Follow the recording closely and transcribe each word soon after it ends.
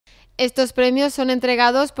Estos premios son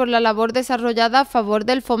entregados por la labor desarrollada a favor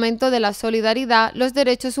del fomento de la solidaridad, los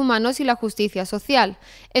derechos humanos y la justicia social.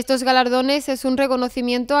 Estos galardones es un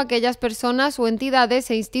reconocimiento a aquellas personas o entidades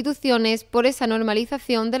e instituciones por esa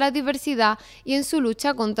normalización de la diversidad y en su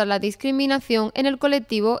lucha contra la discriminación en el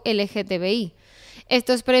colectivo LGTBI.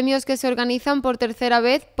 Estos premios, que se organizan por tercera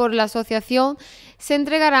vez por la Asociación, se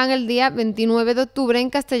entregarán el día 29 de octubre en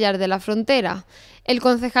Castellar de la Frontera. El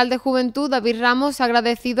concejal de Juventud, David Ramos, ha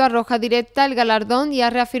agradecido a Roja Directa el galardón y ha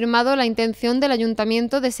reafirmado la intención del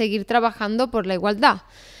Ayuntamiento de seguir trabajando por la igualdad.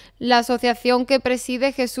 La asociación que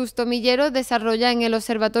preside Jesús Tomillero desarrolla en el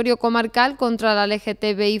Observatorio Comarcal contra la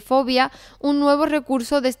LGTBI-fobia un nuevo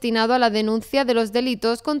recurso destinado a la denuncia de los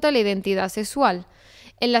delitos contra la identidad sexual.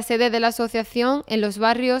 En la sede de la asociación, en los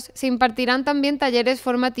barrios, se impartirán también talleres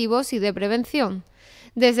formativos y de prevención.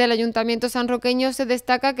 Desde el Ayuntamiento sanroqueño se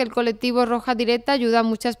destaca que el colectivo Roja Directa ayuda a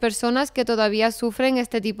muchas personas que todavía sufren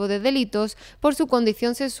este tipo de delitos por su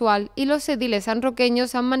condición sexual, y los ediles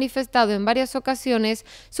sanroqueños han manifestado en varias ocasiones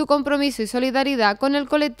su compromiso y solidaridad con el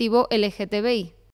colectivo LGTBI.